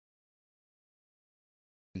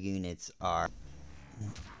units are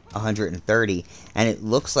 130, and it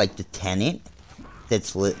looks like the tenant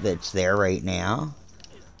that's there right now.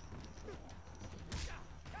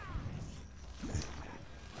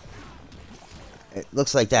 It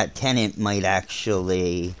looks like that tenant might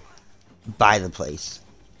actually buy the place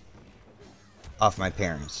off my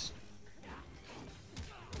parents.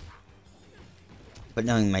 But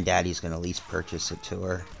knowing my daddy's going to lease purchase it to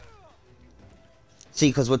her. See,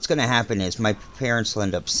 because what's going to happen is my parents will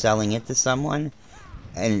end up selling it to someone,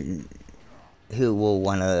 and who will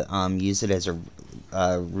want to use it as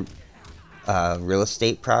a real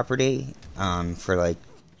estate property for like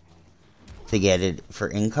to get it for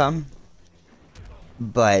income.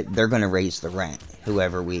 But they're going to raise the rent,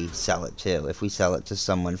 whoever we sell it to. If we sell it to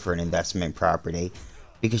someone for an investment property,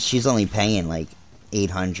 because she's only paying like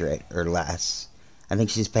 $800 or less. I think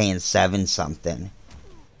she's paying $7 something.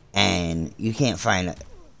 And you can't find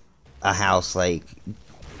a house like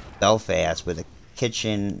Belfast with a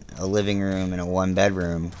kitchen, a living room, and a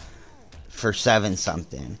 1-bedroom for $7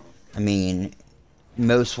 something. I mean,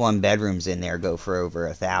 most 1-bedrooms in there go for over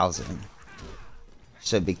 $1,000.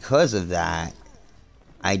 So because of that,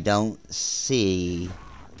 I don't see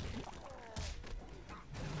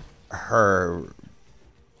her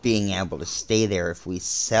being able to stay there if we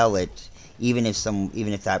sell it. Even if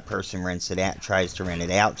that person rents it out, tries to rent it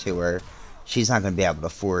out to her, she's not going to be able to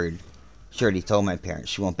afford. She already told my parents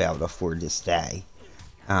she won't be able to afford to stay.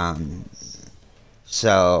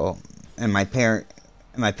 So, and my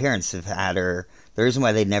parents have had her. The reason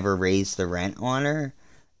why they never raised the rent on her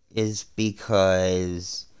is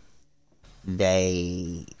because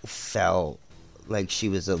they felt like she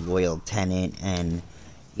was a loyal tenant, and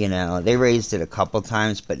you know, they raised it a couple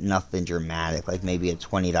times, but nothing dramatic, like maybe a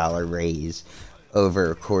 $20 raise over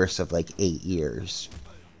a course of like 8 years.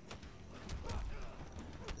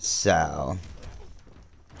 So,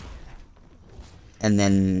 and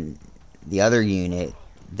then the other unit,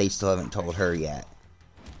 they still haven't told her yet,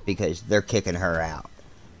 because they're kicking her out.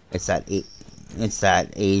 It's that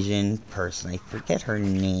Asian person, I forget her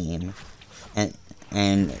name,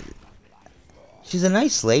 and she's a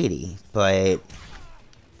nice lady, but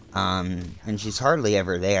and she's hardly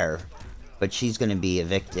ever there, but she's going to be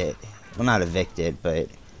evicted. Well, not evicted, but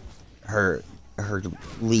her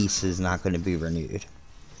lease is not going to be renewed.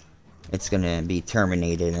 It's going to be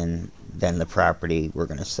terminated, and then the property we're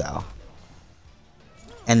going to sell.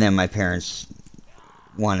 And then my parents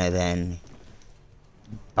want to then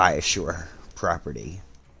buy a shore property.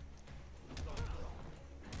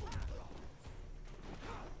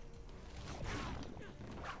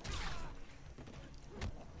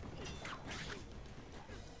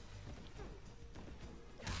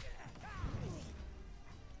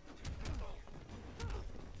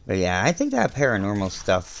 But yeah, I think that paranormal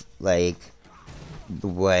stuff, like,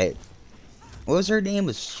 what was her name?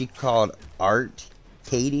 Was she called Art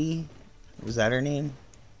Katie? Was that her name?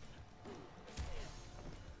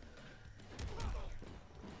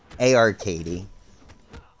 AR Katie.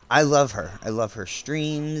 I love her. I love her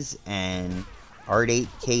streams, and Art 8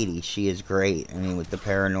 Katie, she is great. I mean, with the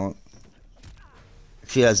paranormal.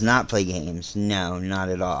 She does not play games. No, not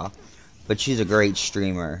at all. But she's a great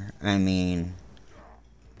streamer. I mean,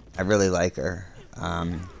 I really like her.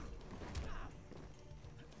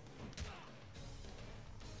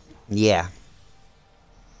 Yeah.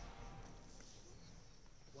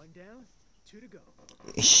 One down, two to go.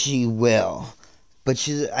 She will. But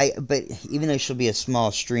but even though she'll be a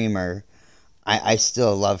small streamer, I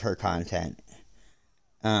still love her content.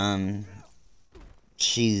 Um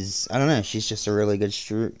I don't know, she's just a really good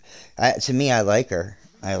streamer. To me, I like her.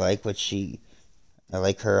 I like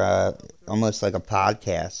her almost like a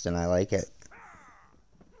podcast, and I like it.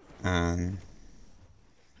 Um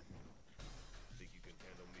Think you can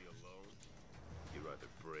handle me alone? You're either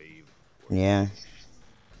brave or yeah.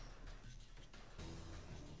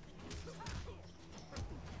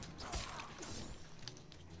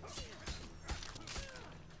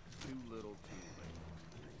 too little, too late.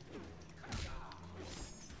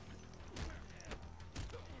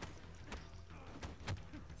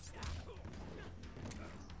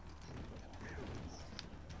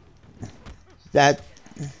 That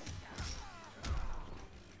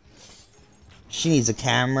she needs a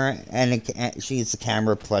camera, and she needs a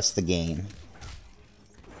camera plus the game.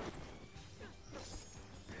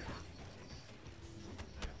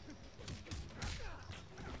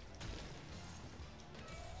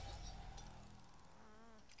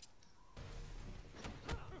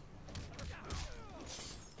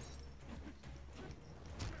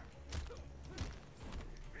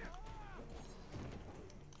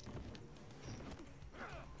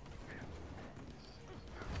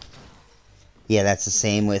 Yeah, that's the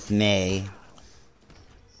same with me.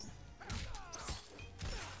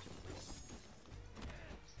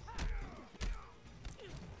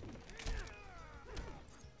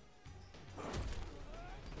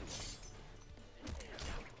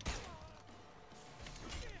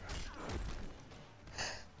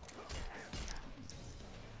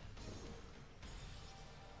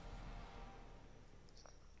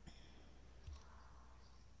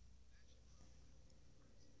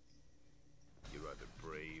 You're either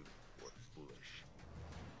brave or foolish.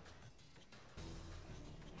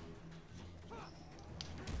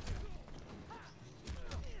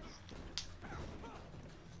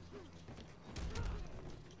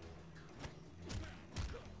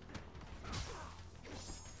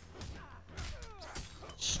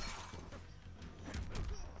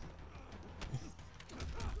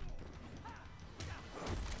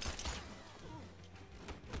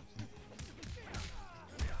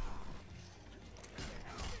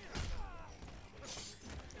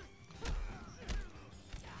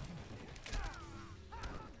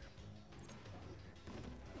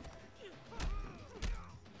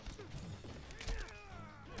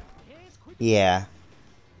 Yeah.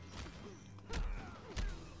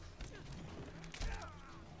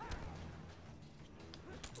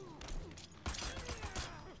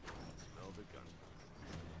 Smell the gun.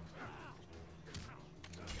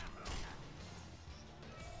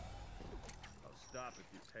 I'll stop if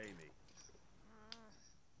you pay me.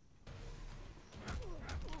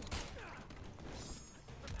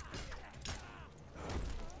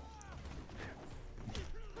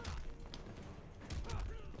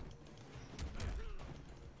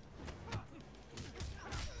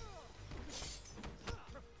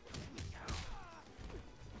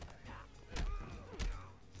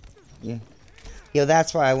 Yeah. Yo,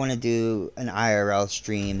 that's why I want to do an IRL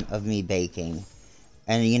stream of me baking.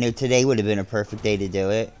 And, you know, today would have been a perfect day to do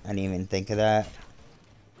it. I didn't even think of that.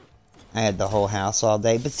 I had the whole house all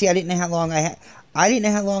day. But see, I didn't know how long I didn't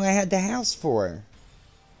know how long I had the house for.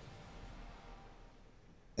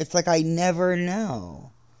 It's like I never know.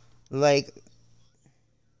 Like,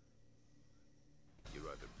 You're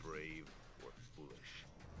either brave or foolish.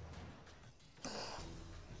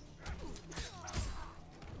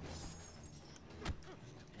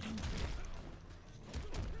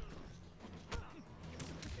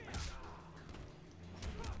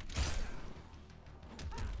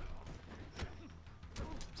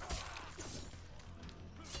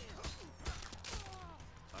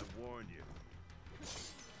 I warn you.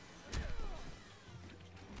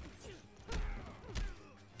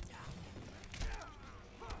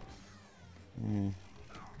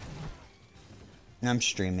 I'm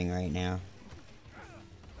streaming right now.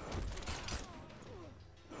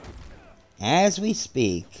 As we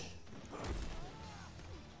speak,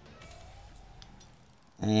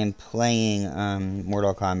 I am playing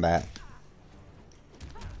Mortal Kombat.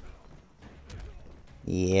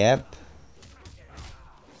 Yep.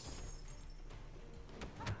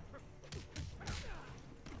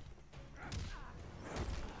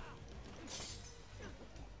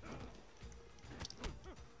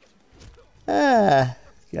 Ah,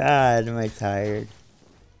 God, am I tired.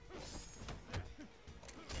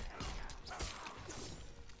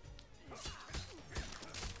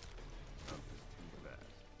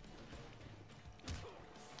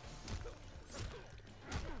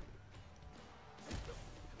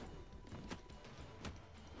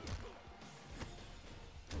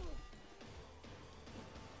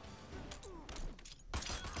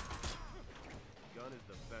 Gun is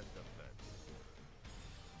the best defense.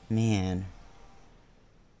 Man.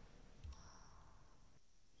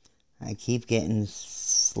 I keep getting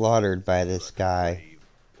slaughtered by this guy. Brave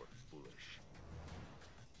or foolish.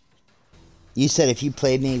 You said if you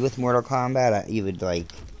played me with Mortal Kombat, you would,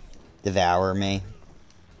 like, devour me.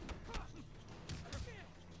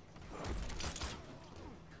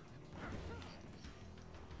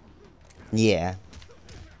 Yeah.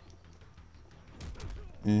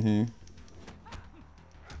 Mm-hmm.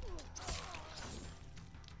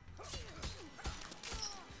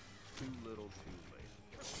 Too little, too late.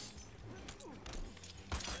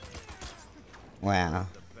 Wow.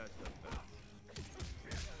 The best defense.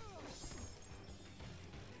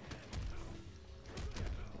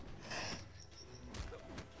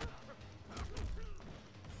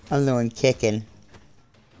 I'm the one kicking.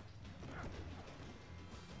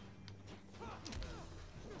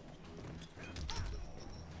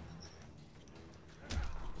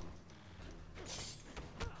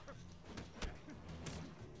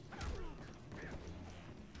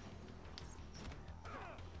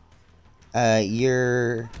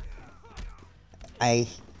 You're...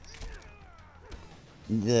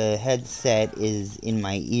 the headset is in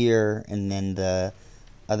my ear, and then the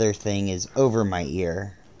other thing is over my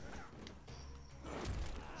ear.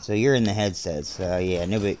 So you're in the headset, so yeah,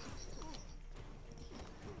 nobody...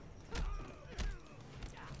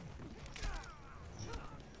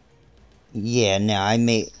 Yeah, no, I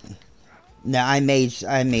made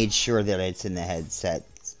sure that it's in the headset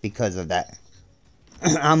because of that.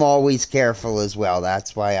 I'm always careful as well.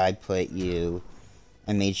 That's why I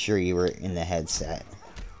made sure you were in the headset.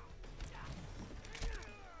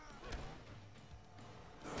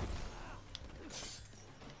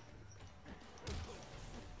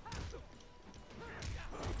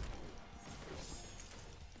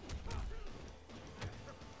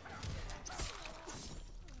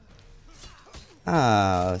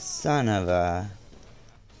 Oh, son of a...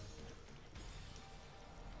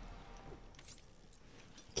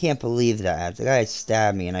 Can't believe that. The guy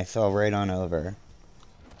stabbed me and I fell right on over.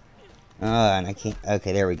 Oh, and I can't...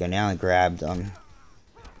 Okay, there we go. Now I grabbed him.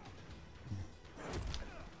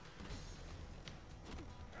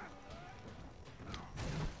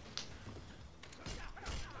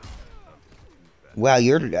 Wow,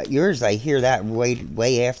 yours, I hear that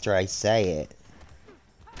way after I say it.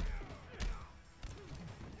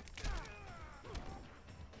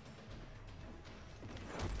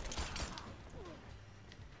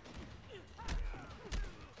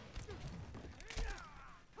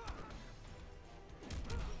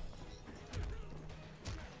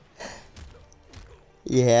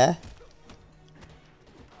 Yeah.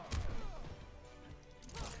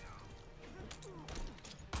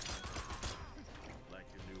 Like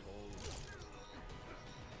your new hole.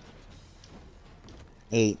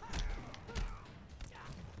 8.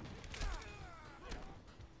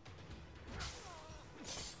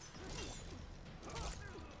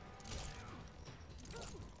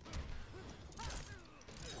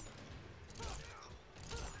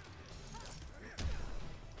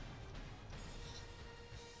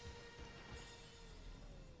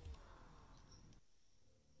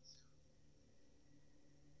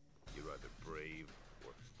 You're either brave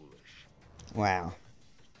or foolish. Wow.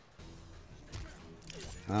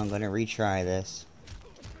 I'm gonna retry this.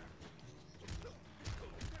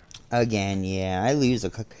 Again, yeah, I lose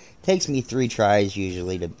takes me 3 tries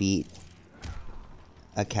usually to beat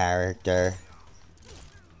a character.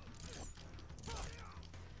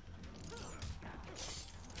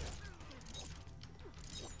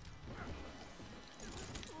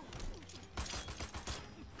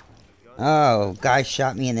 Oh, guy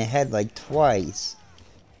shot me in the head like twice.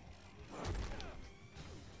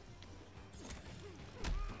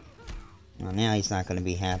 Well, now he's not gonna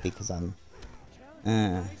be happy because I'm...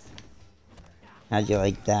 How'd you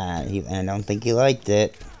like that? And I don't think he liked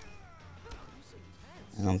it.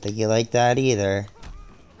 I don't think he liked that either.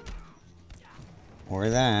 Or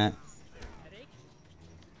that.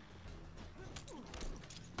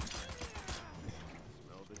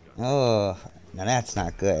 Oh, now that's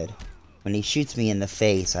not good. When he shoots me in the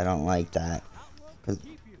face, I don't like that. 'Cause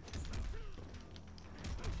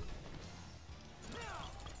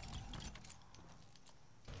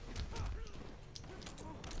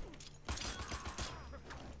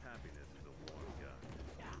Happiness is a warm gun.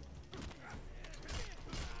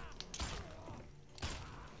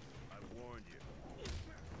 I warned you.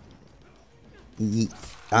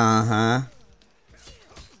 uh-huh.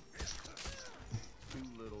 Too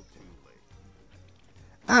little, too late.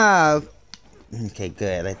 Oh. Okay,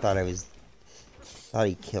 good. I thought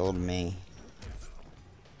he killed me.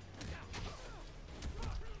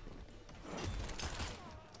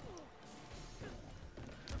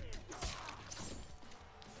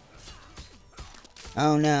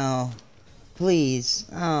 Oh no. Please.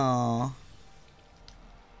 Oh.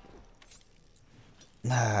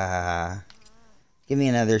 Ah. Give me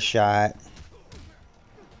another shot.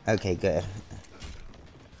 Okay, good.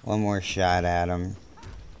 One more shot at him.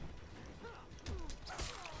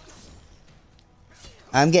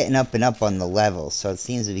 I'm getting up and up on the level, so it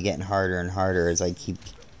seems to be getting harder and harder as I keep...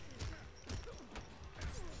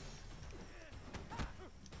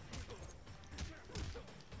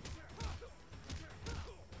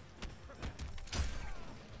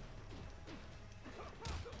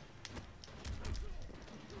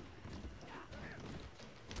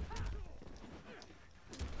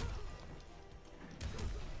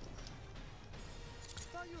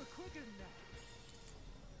 Thought you were quicker than that.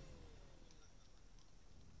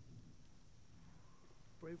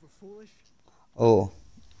 Brave or foolish? Oh,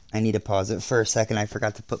 I need to pause it for a second. I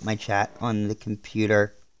forgot to put my chat on the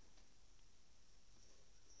computer.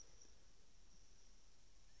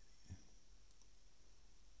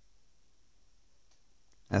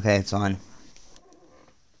 Okay, it's on.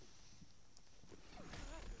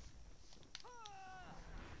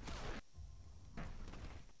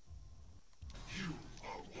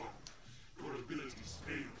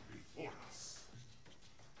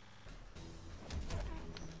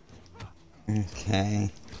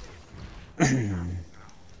 Okay.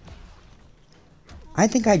 I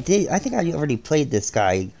think I did. I think I already played this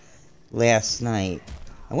guy last night.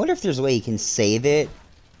 I wonder if there's a way you can save it.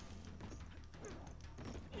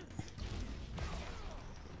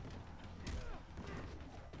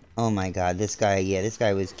 Oh my god, this guy, yeah, this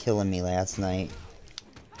guy was killing me last night.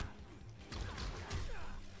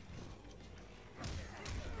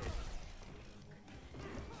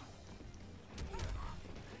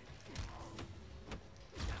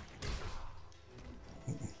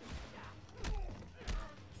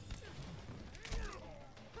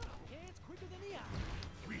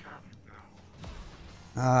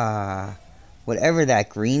 Ah, whatever that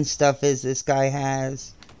green stuff is this guy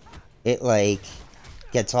has, it like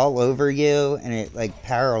gets all over you and it like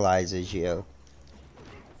paralyzes you.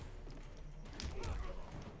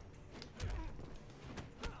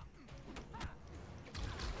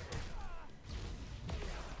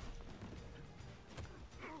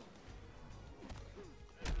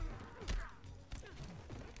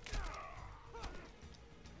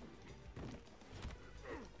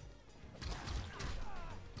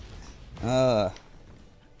 Ugh.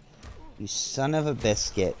 You son of a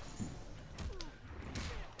biscuit.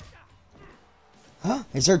 Huh?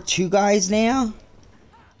 Is there two guys now?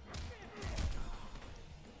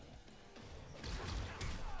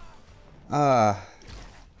 Ah.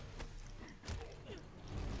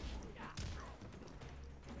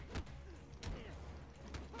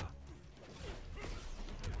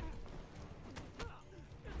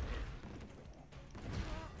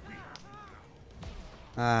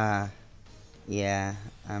 Yeah,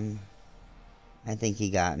 I think he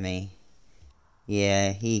got me.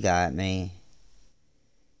 Yeah, he got me.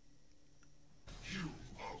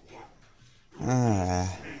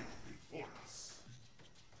 Ah.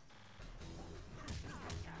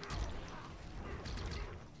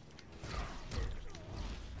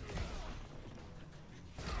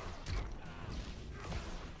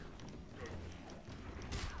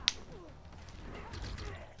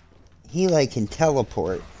 He like can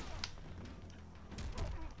teleport.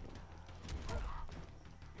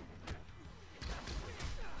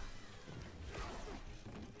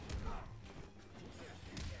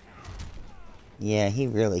 Yeah, he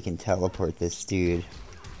really can teleport, this dude.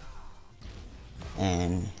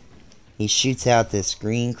 And he shoots out this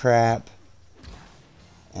green crap.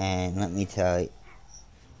 And let me tell you.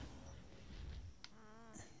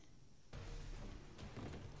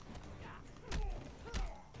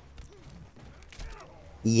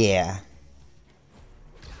 Yeah.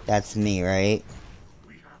 That's me, right?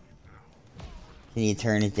 Can you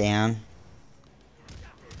turn it down?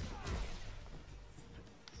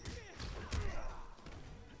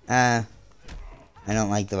 I don't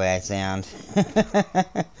like the way I sound.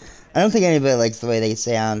 I don't think anybody likes the way they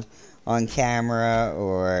sound on camera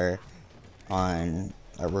or on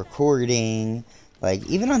a recording. Like,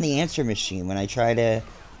 even on the answer machine, when I try to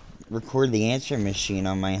record the answer machine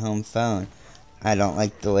on my home phone, I don't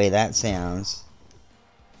like the way that sounds.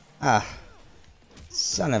 Ah,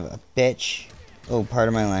 son of a bitch. Oh,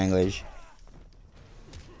 pardon my language.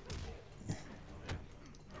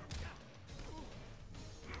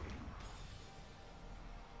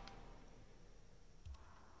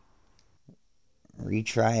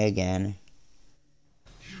 Retry again.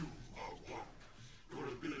 Your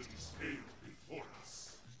abilities fail before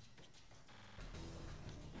us.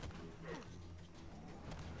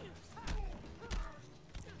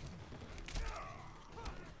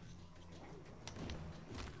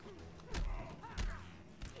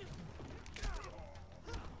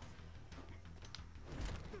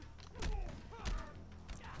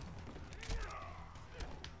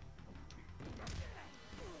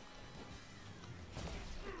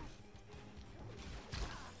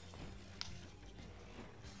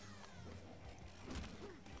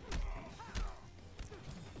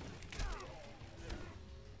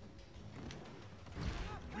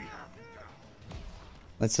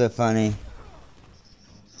 What's so funny?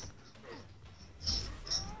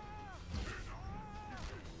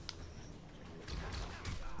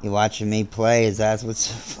 You watching me play? Is that what's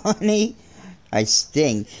so funny? I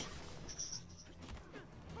stink.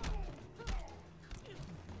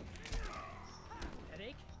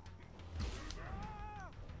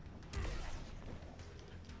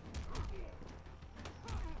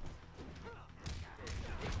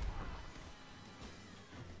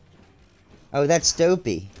 Oh, that's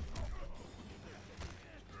Dopey.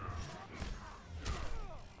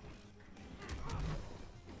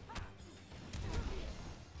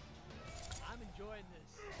 I'm enjoying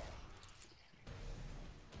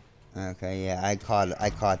this. Okay, yeah, I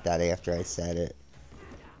caught that after I said it.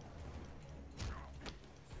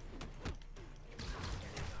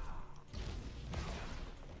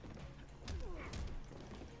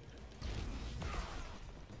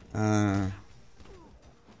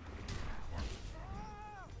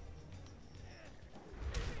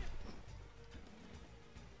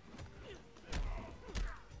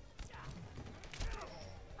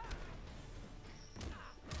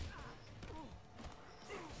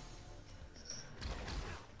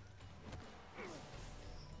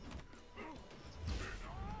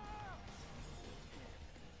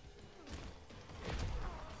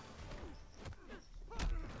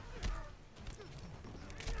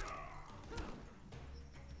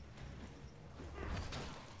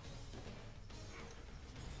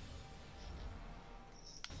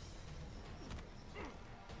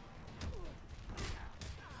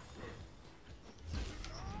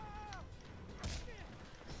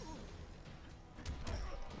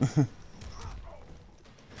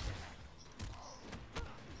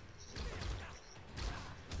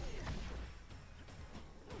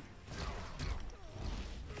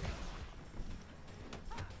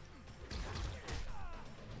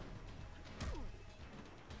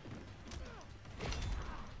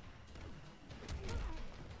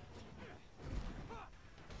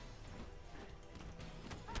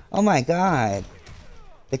 Oh my god.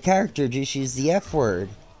 The character just used the F word.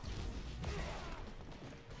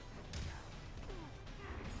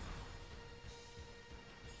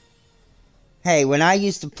 Hey, when I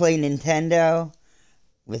used to play Nintendo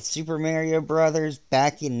with Super Mario Brothers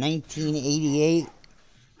back in 1988,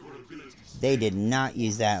 they did not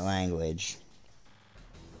use that language.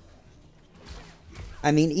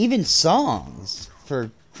 I mean, even songs,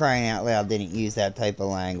 for crying out loud, didn't use that type of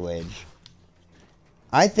language.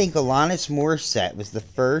 I think Alanis Morissette was the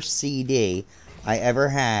first CD I ever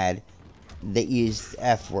had that used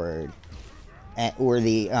F word or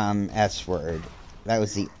the S word. That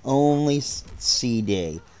was the only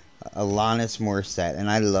CD, Alanis Morissette,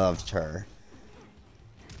 and I loved her.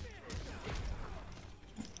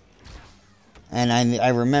 And I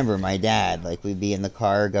remember my dad, like, we'd be in the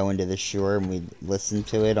car going to the shore and we'd listen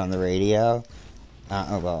to it on the radio,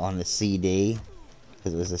 well, on the CD,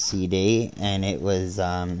 because it was a CD, and it was,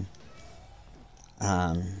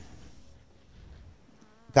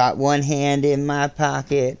 got one hand in my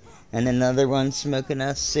pocket and another one smoking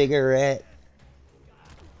a cigarette.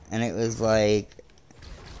 And it was like,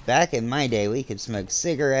 back in my day, we could smoke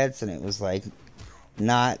cigarettes, and it was like,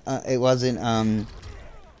 not, it wasn't,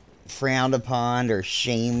 frowned upon or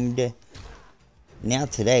shamed. Now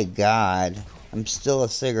today, God, I'm still a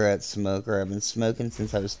cigarette smoker. I've been smoking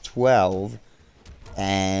since I was 12,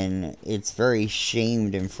 and it's very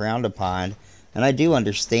shamed and frowned upon. And I do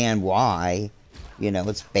understand why. You know,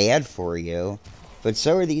 it's bad for you. But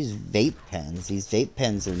so are these vape pens. These vape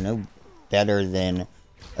pens are no better than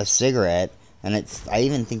a cigarette, and I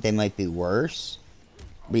even think they might be worse,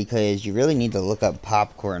 because you really need to look up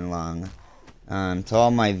popcorn lung. To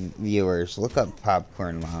all my viewers, look up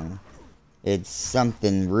popcorn lung. It's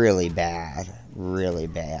something really bad,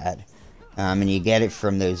 and you get it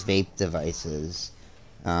from those vape devices,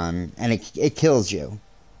 and it kills you.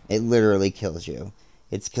 It literally kills you.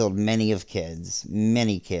 It's killed many kids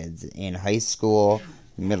in high school,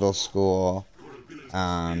 middle school.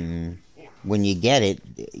 When you get it,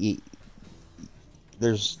 you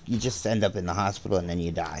just end up in the hospital and then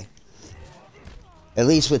you die. At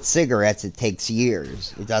least with cigarettes, it takes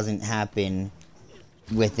years. It doesn't happen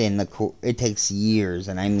within it takes years,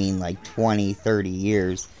 and I mean like 20, 30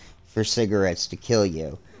 years for cigarettes to kill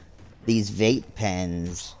you. These vape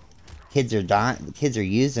pens, kids are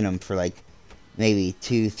using them for like maybe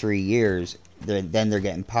 2-3 years. Then they're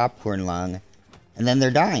getting popcorn lung, and then they're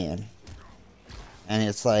dying. And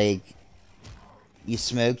it's like, you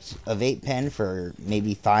smoked a vape pen for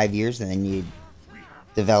maybe 5 years, and then you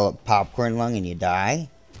develop popcorn lung and you die?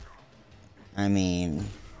 I mean,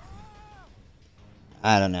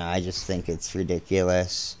 I don't know. I just think it's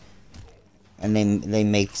ridiculous. And they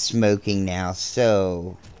make smoking now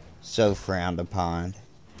so frowned upon.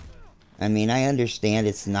 I mean, I understand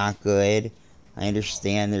it's not good. I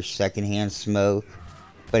understand there's secondhand smoke.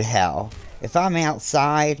 But hell, if I'm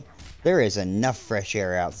outside, there is enough fresh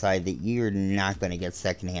air outside that you're not going to get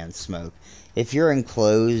secondhand smoke. If you're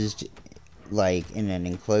enclosed, like in an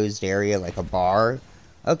enclosed area like a bar,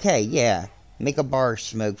 okay, yeah, make a bar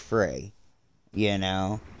smoke free, you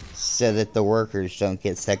know, so that the workers don't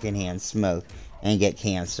get secondhand smoke and get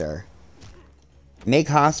cancer. Make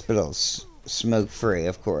hospitals smoke free,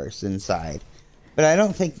 of course, inside. But I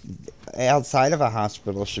don't think outside of a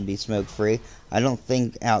hospital should be smoke free. I don't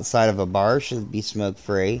think outside of a bar should be smoke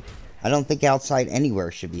free. I don't think outside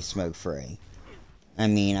anywhere should be smoke free. I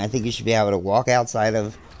mean, I think you should be able to walk outside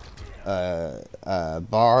of a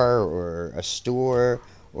bar or a store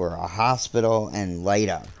or a hospital and light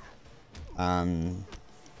up.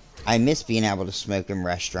 I miss being able to smoke in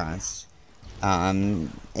restaurants.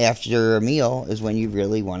 After a meal is when you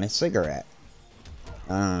really want a cigarette.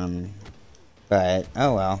 But,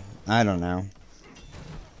 oh well, I don't know.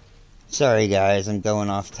 Sorry guys, I'm going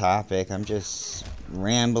off topic. I'm just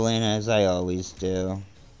rambling as I always do.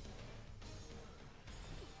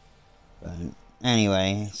 But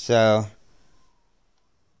anyway, so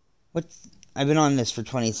I've been on this for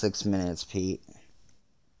 26 minutes, Pete.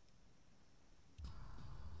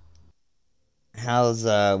 How's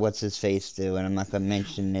what's his face doing? I'm not gonna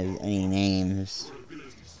mention any names.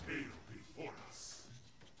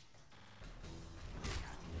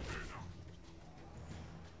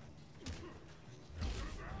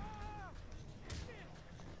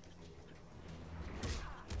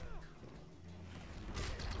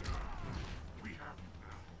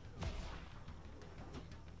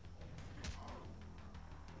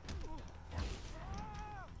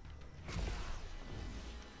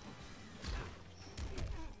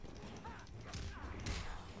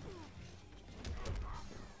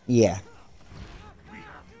 Yeah.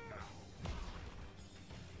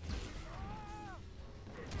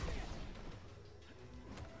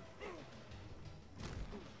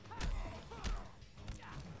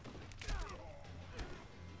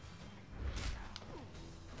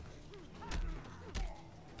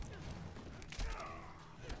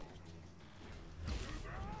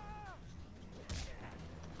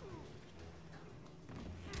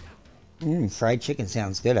 Fried chicken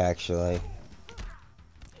sounds good, actually.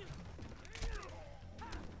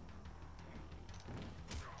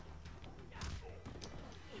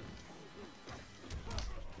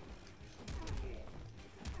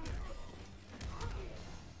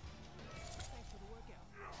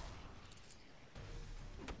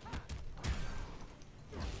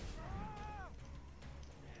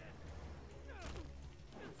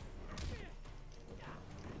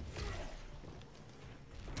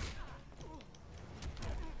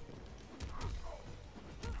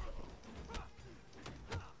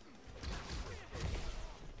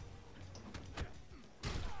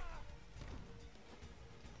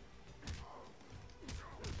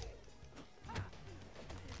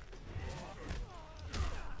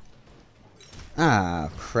 Ah,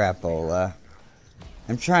 crapola.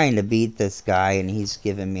 I'm trying to beat this guy and he's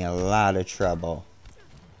giving me a lot of trouble.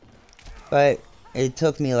 But it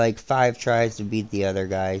took me like 5 tries to beat the other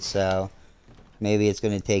guy, so maybe it's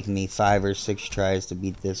going to take me 5 or 6 tries to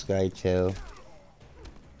beat this guy too.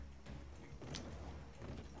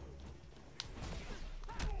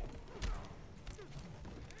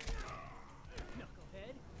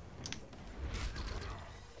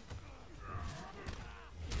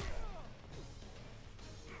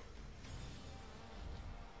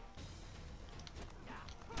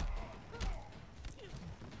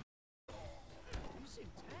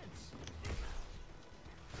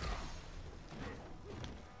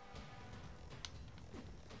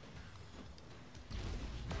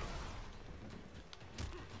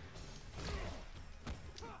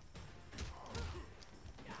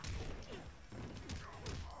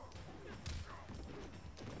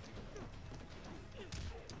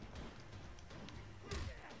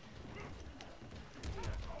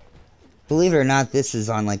 Believe it or not, this is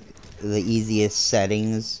on like the easiest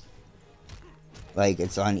settings. Like,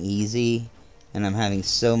 it's on easy, and I'm having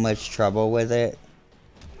so much trouble with it.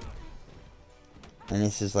 And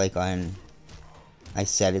this is like on, I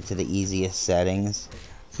set it to the easiest settings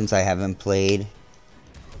since I haven't played.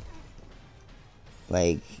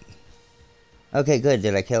 Like, okay, good.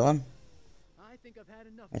 Did I kill him? I think I've had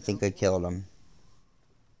enough. I think I killed him.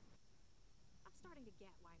 I'm starting to get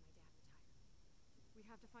why my dad retired. We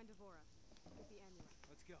have to find Devora with the amulet.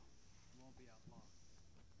 Let's go. We won't be out long.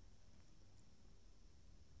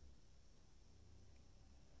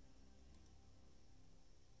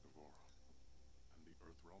 Devora and the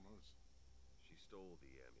Earthrealmers? She stole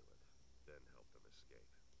the amulet, then helped them escape.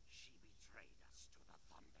 She betrayed us to the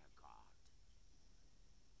Thunder God.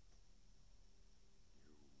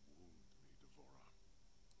 You wound me, Devora.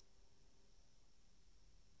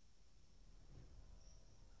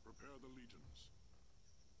 Prepare the legions.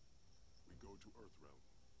 We go to Earthrealm.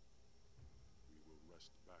 We will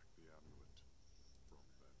wrest back the amulet from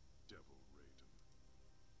that devil Raiden.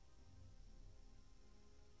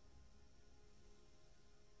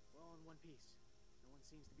 We're all in one piece. No one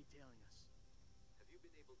seems to be tailing us. Have you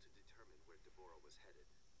been able to determine where Devora was headed?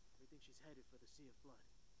 We think she's headed for the Sea of Blood.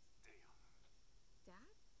 Damn. Dad?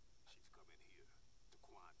 She's coming here, to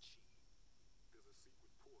Quan Chi. There's a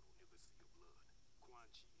secret portal near the Sea of Blood. Quan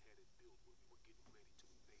Chi had it built when we were getting ready to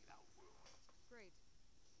invade our world. Great.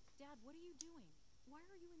 Dad, what are you doing? Why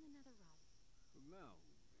are you in the Nether Realm? For now,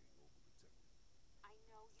 we're being overprotective. I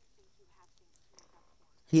know you think you have things to make up for.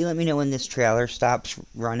 Can you let me know when this trailer stops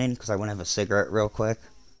running? Because I want to have a cigarette real quick.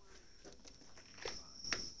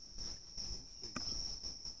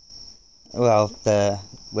 Well,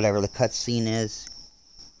 whatever the cutscene is.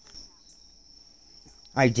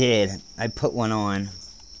 I did. I put one on. Not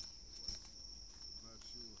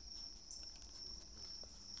sure.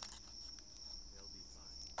 They'll be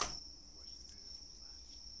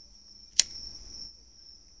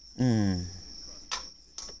fine.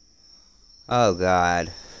 Oh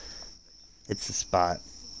God. It's the spot. He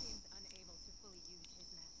seems unable to fully use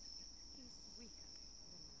his magic. He's weaker than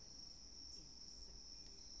others.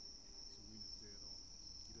 Serena's dead on.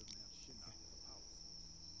 He doesn't have Shinnok as a power source.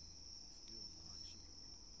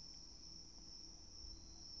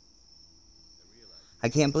 Still Quan Chi. I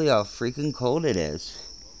can't believe how freaking cold it is.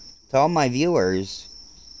 To all my viewers,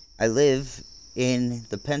 I live in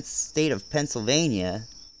the state of Pennsylvania,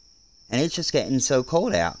 and it's just getting so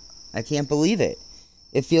cold out. I can't believe it.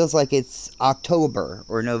 It feels like it's October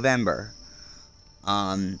or November.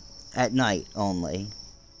 At night only.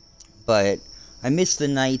 But I miss the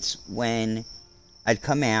nights when I'd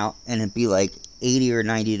come out and it'd be like 80 or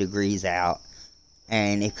 90 degrees out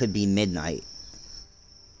and it could be midnight.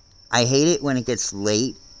 I hate it when it gets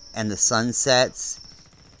late and the sun sets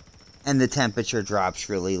and the temperature drops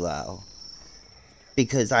really low.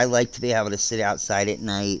 Because I like to be able to sit outside at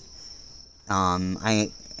night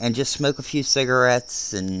and just smoke a few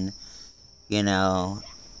cigarettes and, you know,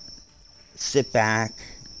 sit back,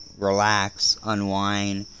 relax,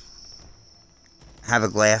 unwind, have a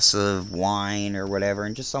glass of wine or whatever,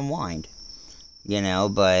 and just unwind, you know,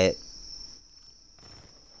 but,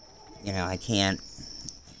 you know, I can't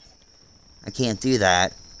do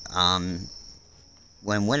that,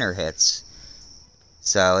 when winter hits,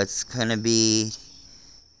 so it's gonna be,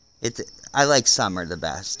 I like summer the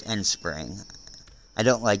best, and spring. I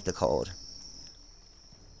don't like the cold.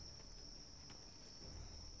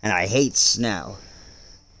 And I hate snow.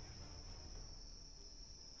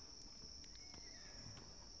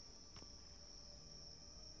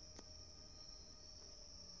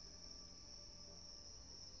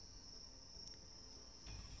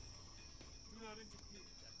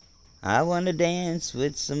 I want to dance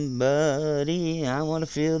with somebody. I want to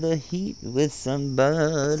feel the heat with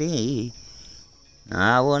somebody.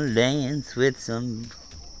 I want to dance with some...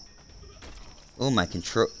 Oh, my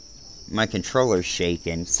controller's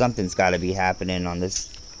shaking. Something's got to be happening on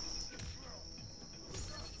this.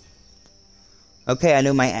 Okay, I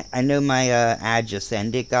know my ad just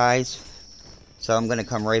ended, guys. So I'm gonna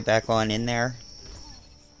come right back on in there.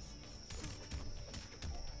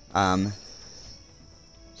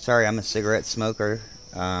 Sorry, I'm a cigarette smoker.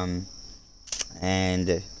 And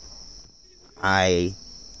I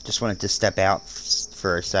just wanted to step out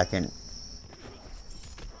for a second.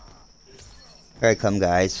 Here I come,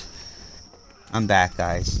 guys. I'm back,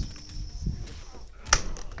 guys.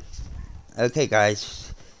 Okay,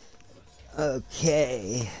 guys.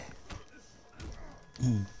 Okay.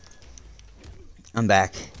 I'm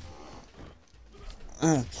back.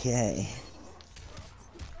 Okay.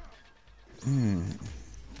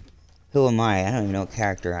 Who am I? I don't even know what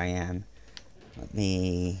character I am. Let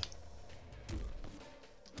me...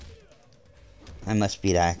 I must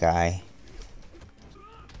be that guy.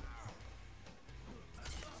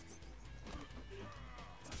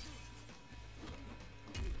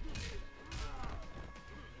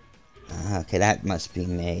 Okay, that must be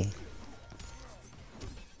me.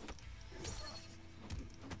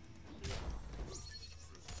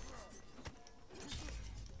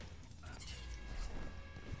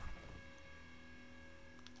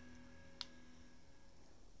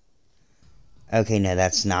 Okay, no,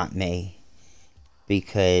 that's not me.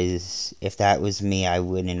 Because if that was me, I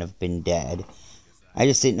wouldn't have been dead. I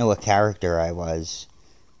just didn't know what character I was.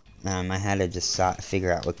 I had to just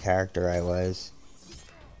figure out what character I was.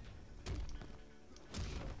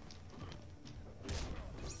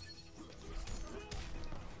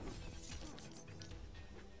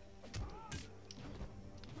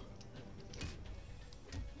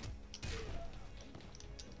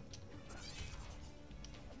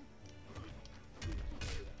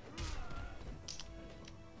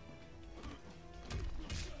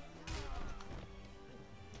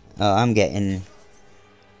 Oh, I'm getting...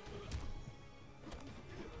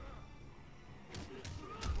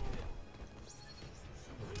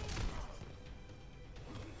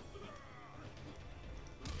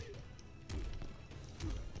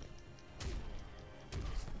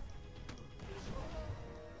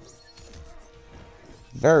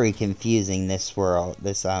 very confusing, this world,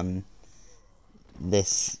 this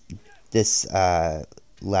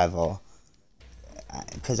level.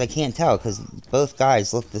 Because I can't tell, because both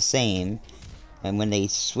guys look the same, and when they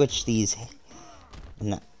switch these...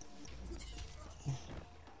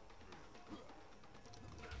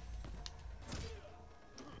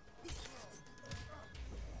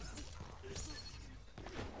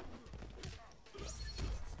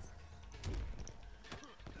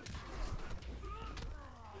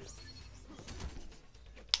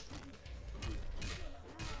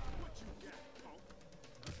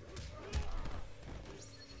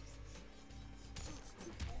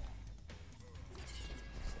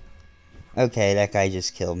 Okay, that guy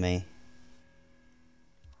just killed me.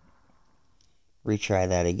 Retry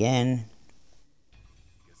that again.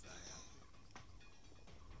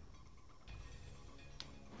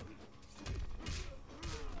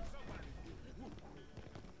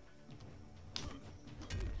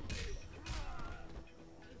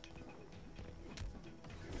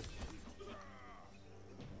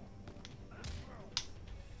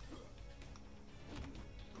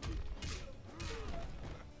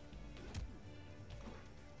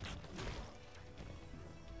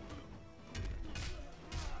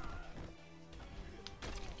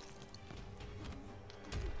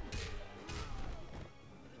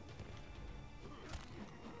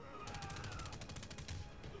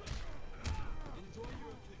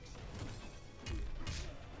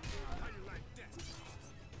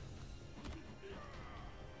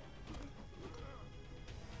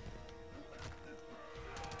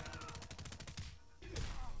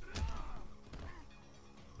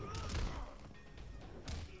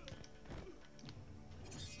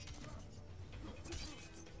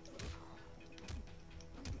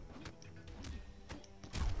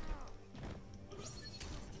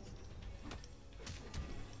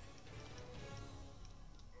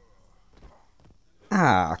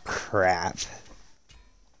 Ah, crap.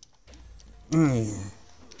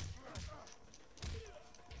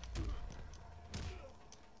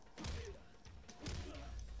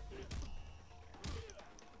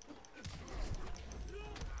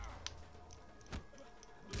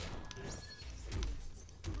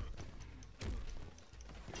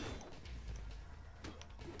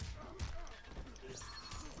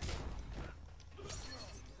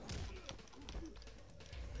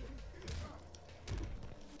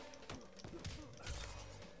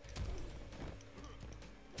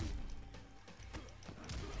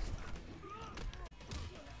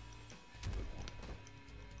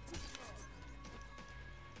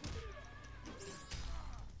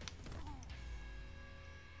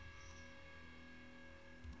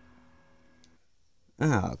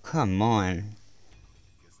 Oh, come on.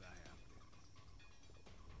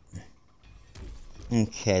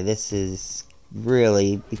 Okay, this is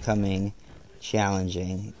really becoming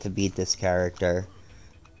challenging to beat this character.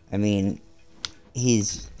 I mean,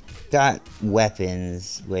 he's got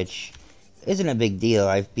weapons, which isn't a big deal.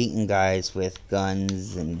 I've beaten guys with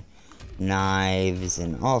guns and knives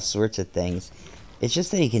and all sorts of things. It's just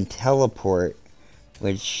that he can teleport,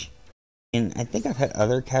 which, and I think I've had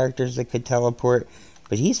other characters that could teleport,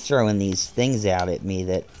 but he's throwing these things out at me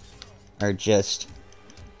that are just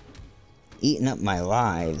eating up my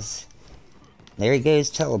lives. There he goes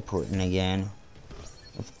teleporting again.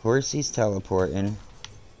 Of course he's teleporting.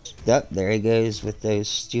 Yep, there he goes with those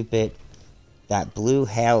stupid, that blue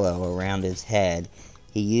halo around his head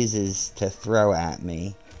he uses to throw at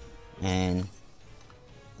me. And,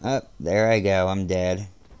 oh, there I go, I'm dead.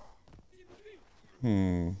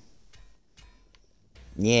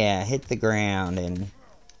 Yeah, hit the ground and...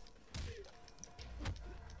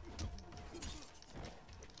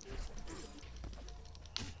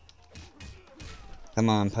 Come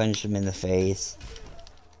on, punch him in the face.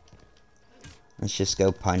 Let's just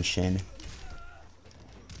go punching.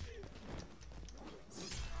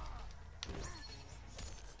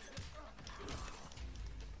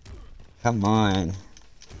 Come on.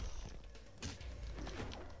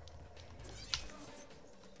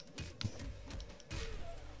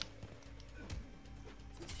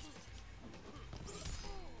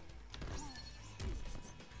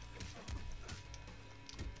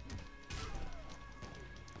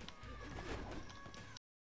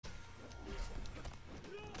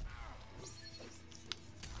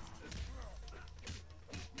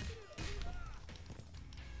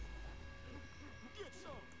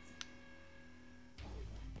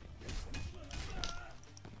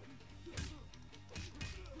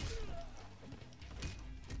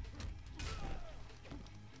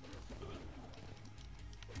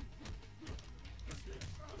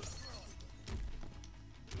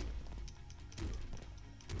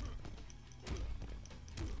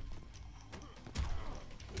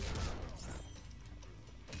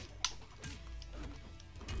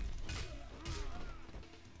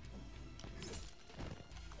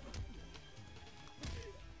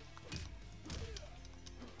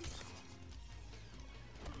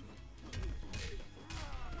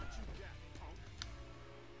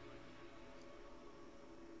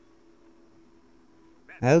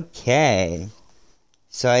 Okay.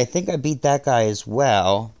 So I think I beat that guy as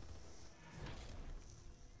well.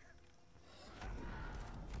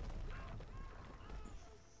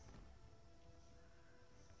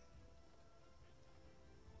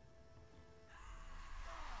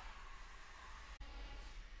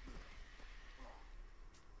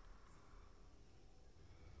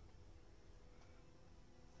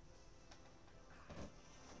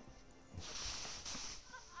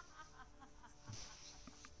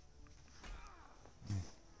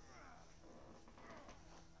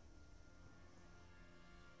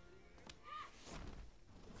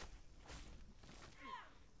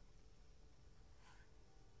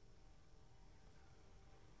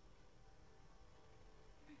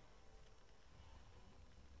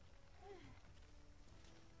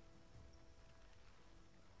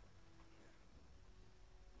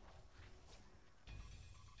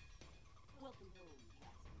 Welcome home,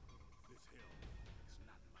 Captain. This hell is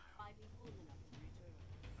not my home. I'd be fool enough to return.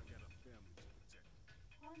 I got a family to protect.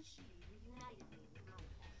 Quan Chi reunited me with my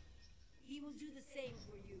family. He will do the same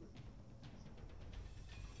for you.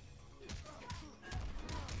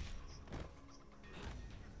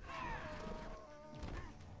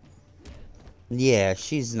 Yeah,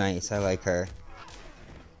 she's nice. I like her.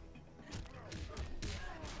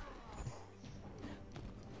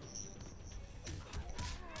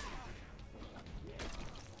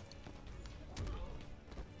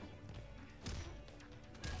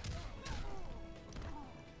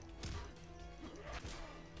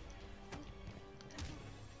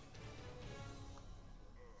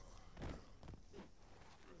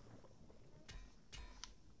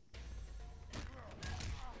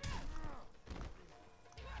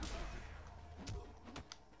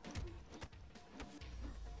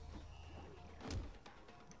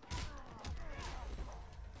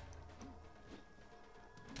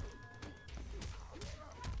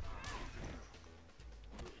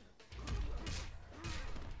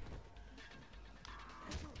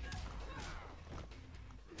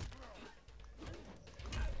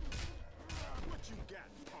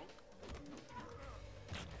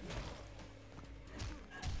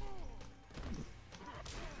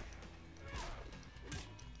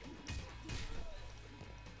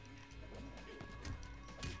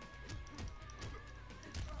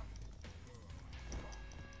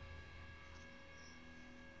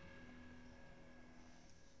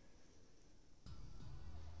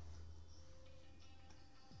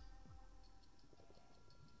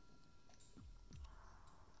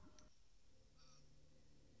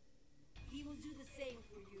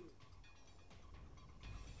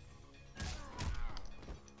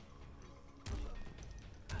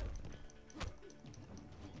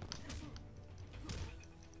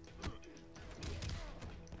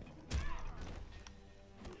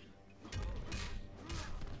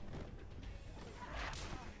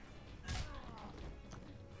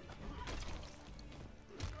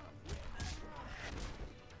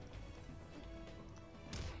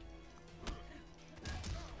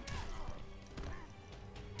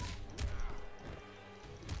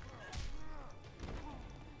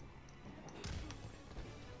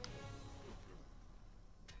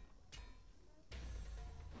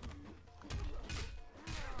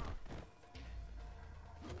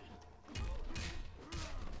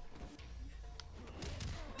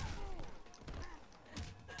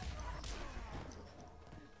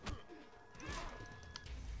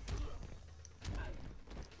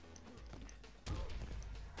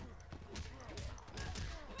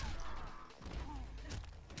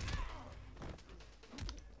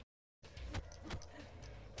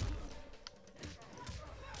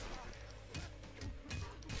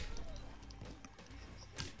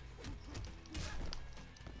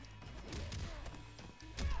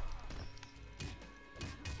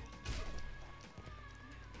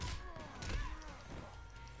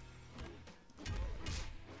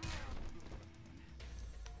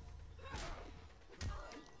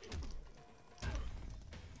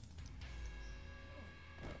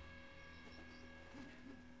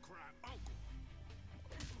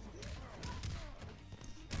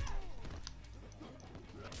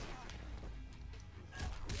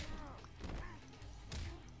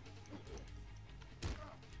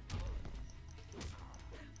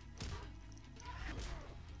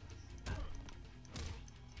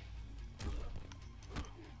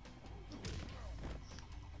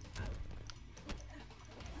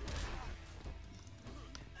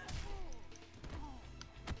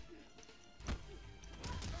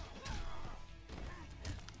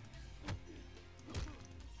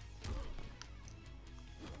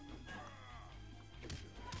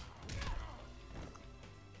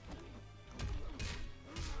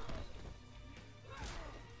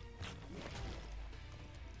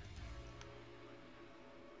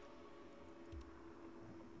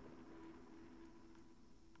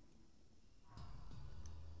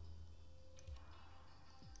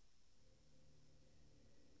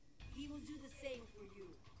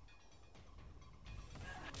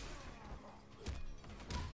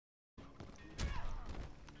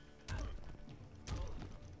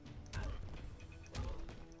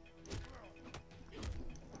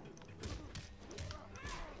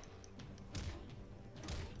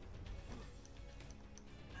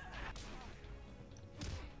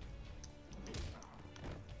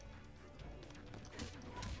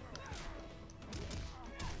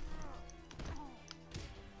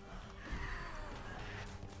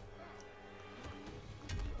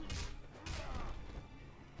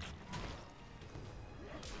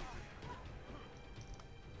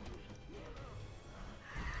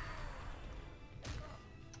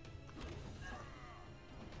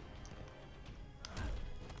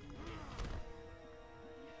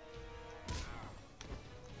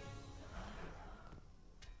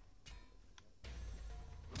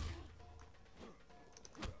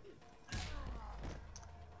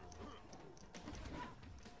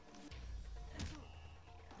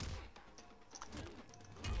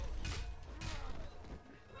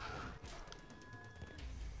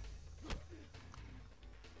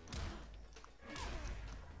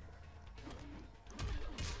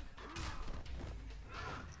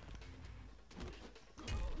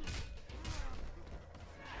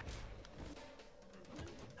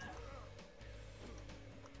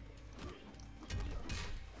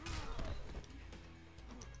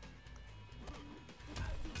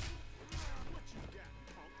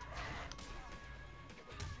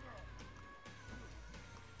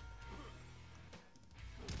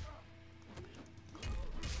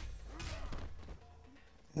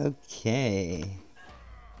 Okay.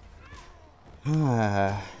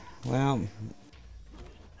 Well.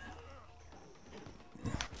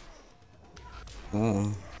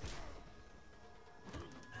 Oh.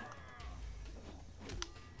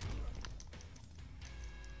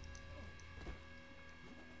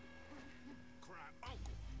 Cry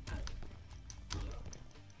uncle.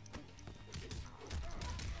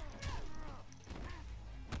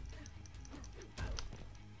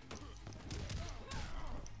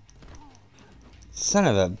 Son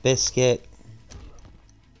of a biscuit.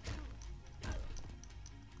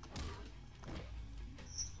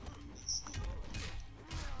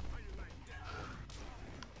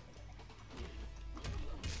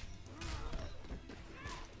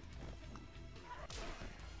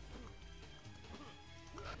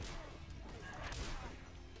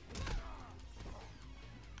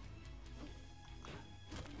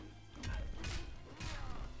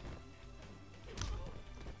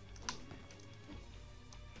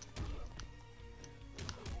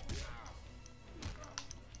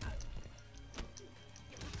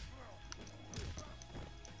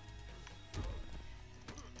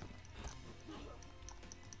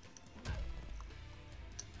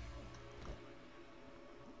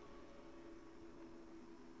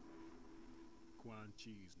 Quan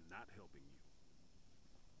Chi's not helping you.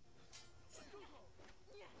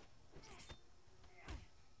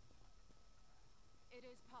 It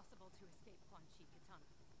is possible to escape Quan Chi, Katana.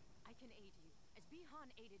 I can aid you, as Bihan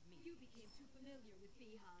aided me. You became too familiar with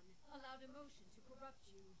Bihan, allowed emotion to corrupt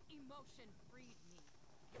you. Emotion freed me.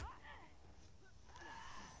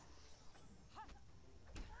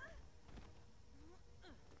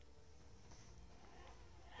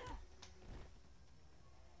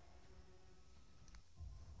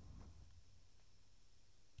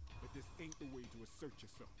 But this ain't the way to assert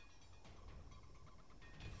yourself.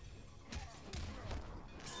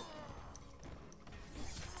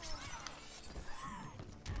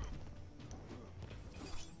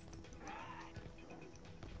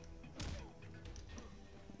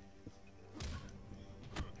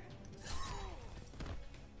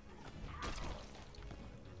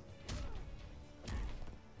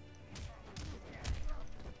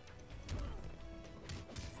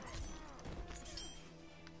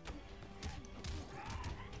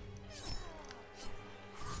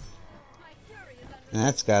 My fury is under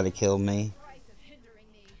That's gotta kill me. the price of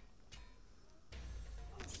hindering me.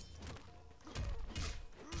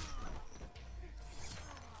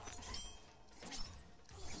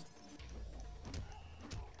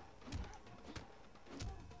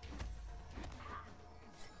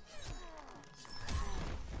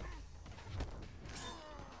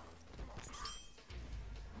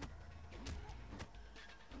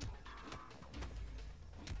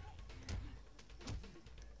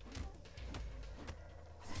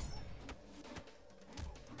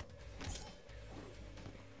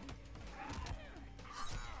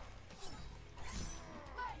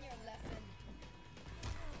 Learn your lesson.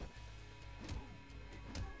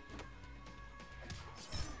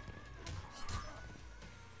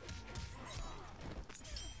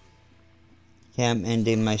 Okay, I'm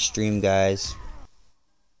ending my stream, guys.